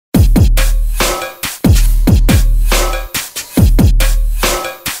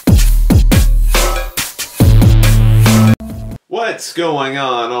What's going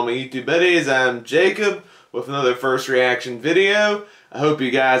on all my YouTube buddies? I'm Jacob with another first reaction video. I hope you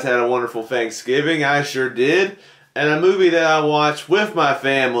guys had a wonderful Thanksgiving. I sure did. And a movie that I watched with my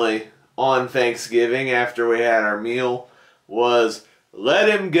family on Thanksgiving after we had our meal was Let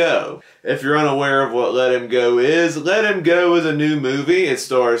Him Go. If you're unaware of what Let Him Go is a new movie. It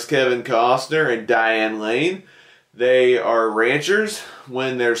stars Kevin Costner and Diane Lane. They are ranchers.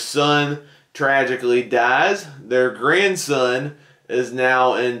 When their son tragically dies, their grandson is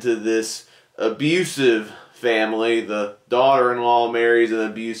now into this abusive family. The daughter-in-law marries an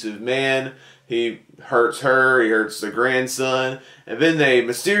abusive man. He hurts her, he hurts the grandson, and then they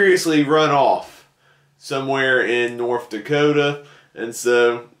mysteriously run off somewhere in North Dakota. And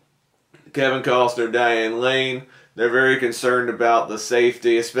so Kevin Costner, Diane Lane, they're very concerned about the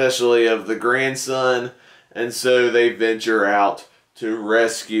safety, especially of the grandson, and so they venture out to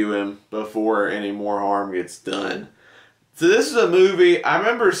rescue him before any more harm gets done. So this is a movie, I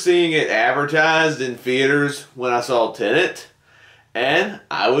remember seeing it advertised in theaters when I saw Tenet, and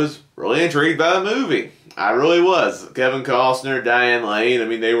I was really intrigued by the movie. I really was. Kevin Costner, Diane Lane, I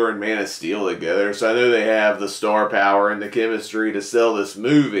mean, they were in Man of Steel together, so I know they have the star power and the chemistry to sell this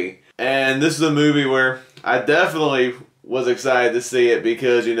movie. And this is a movie where I definitely was excited to see it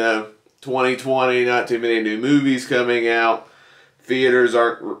because, you know, 2020, not too many new movies coming out. Theaters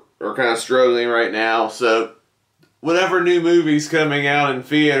are kind of struggling right now, so whatever new movies coming out in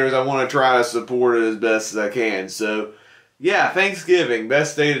theaters, I want to try to support it as best as I can. So, yeah, Thanksgiving,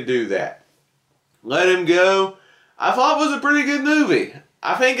 best day to do that. Let Him Go, I thought was a pretty good movie.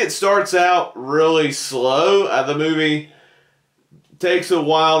 I think it starts out really slow. The movie takes a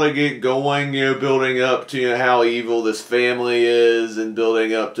while to get going, you know, building up to, you know, how evil this family is and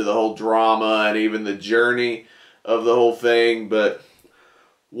building up to the whole drama and even the journey of the whole thing. But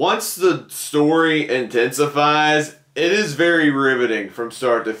once the story intensifies, it is very riveting from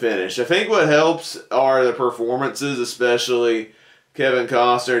start to finish. I think what helps are the performances, especially Kevin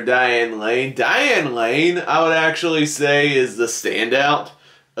Costner, Diane Lane. Diane Lane, I would actually say, is the standout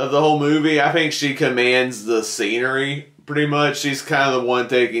of the whole movie. I think she commands the scenery pretty much. She's kind of the one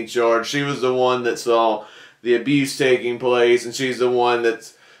taking charge. She was the one that saw the abuse taking place, and she's the one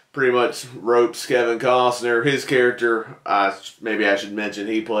that's pretty much ropes Kevin Costner. His character, maybe I should mention,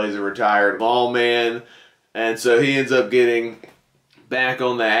 he plays a retired lawman, and so he ends up getting back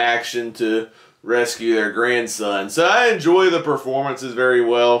on the action to rescue their grandson. So I enjoy the performances very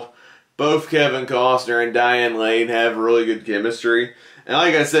well. Both Kevin Costner and Diane Lane have really good chemistry. And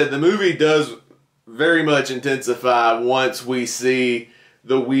like I said, the movie does very much intensify once we see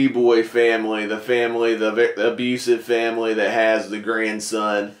the wee boy family, the abusive family that has the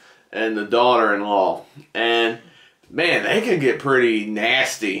grandson and the daughter-in-law. And man, they can get pretty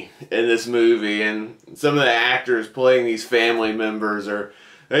nasty in this movie, and some of the actors playing these family members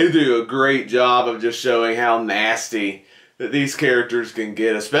they do a great job of just showing how nasty that these characters can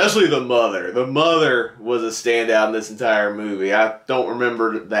get, especially the mother. The mother was a standout in this entire movie. I don't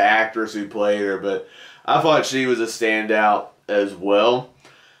remember the actress who played her, but I thought she was a standout as well.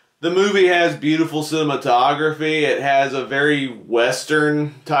 The movie has beautiful cinematography. It has a very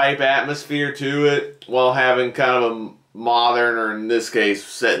Western type atmosphere to it, while having kind of a modern, or in this case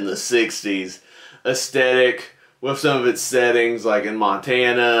set in the 60s, aesthetic with some of its settings like in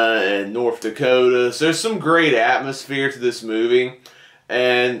Montana and North Dakota. So there's some great atmosphere to this movie.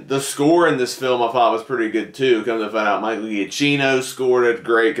 And the score in this film I thought was pretty good too. Come to find out, Giacchino scored it,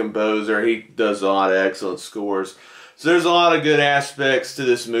 great composer. He does a lot of excellent scores. So there's a lot of good aspects to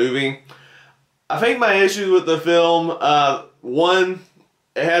this movie. I think my issues with the film, one,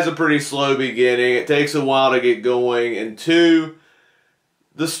 it has a pretty slow beginning. It takes a while to get going. And two,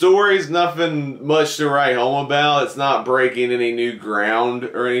 the story's nothing much to write home about. It's not breaking any new ground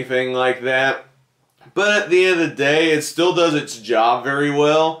or anything like that. But at the end of the day, it still does its job very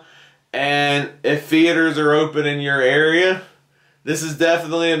well. And if theaters are open in your area, this is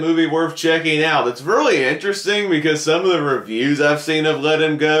definitely a movie worth checking out. It's really interesting because some of the reviews I've seen of Let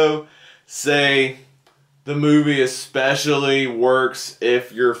Him Go say the movie especially works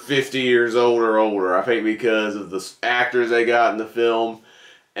if you're 50 years old or older. I think because of the actors they got in the film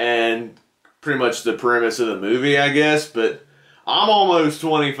and pretty much the premise of the movie, I guess. But I'm almost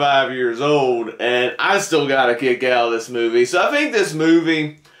 25 years old and I still got a kick out of this movie. So I think this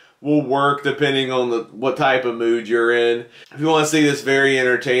movie will work depending on what type of mood you're in. If you want to see this very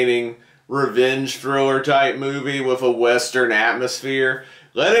entertaining revenge thriller type movie with a Western atmosphere,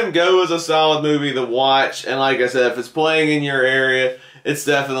 Let Him Go is a solid movie to watch. And like I said, if it's playing in your area, it's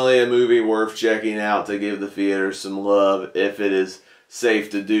definitely a movie worth checking out to give the theater some love if it is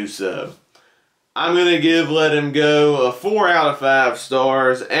safe to do so. I'm going to give Let Him Go a 4 out of 5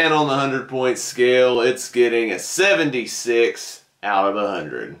 stars, and on the 100-point scale, it's getting a 76 out of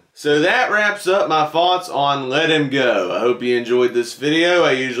 100. So that wraps up my thoughts on Let Him Go. I hope you enjoyed this video.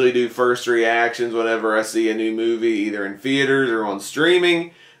 I usually do first reactions whenever I see a new movie, either in theaters or on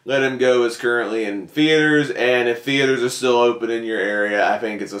streaming. Let Him Go is currently in theaters, and if theaters are still open in your area, I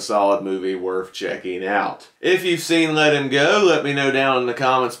think it's a solid movie worth checking out. If you've seen Let Him Go, let me know down in the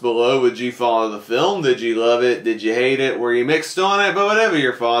comments below. Would you follow the film? Did you love it? Did you hate it? Were you mixed on it? But whatever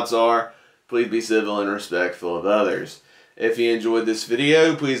your thoughts are, please be civil and respectful of others. If you enjoyed this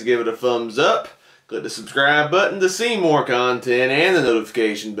video, please give it a thumbs up. Click the subscribe button to see more content and the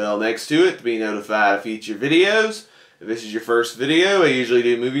notification bell next to it to be notified of future videos. If this is your first video, I usually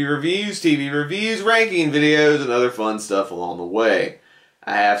do movie reviews, TV reviews, ranking videos, and other fun stuff along the way.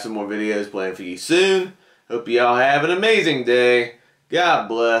 I have some more videos planned for you soon. Hope you all have an amazing day. God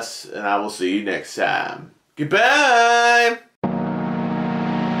bless, and I will see you next time. Goodbye!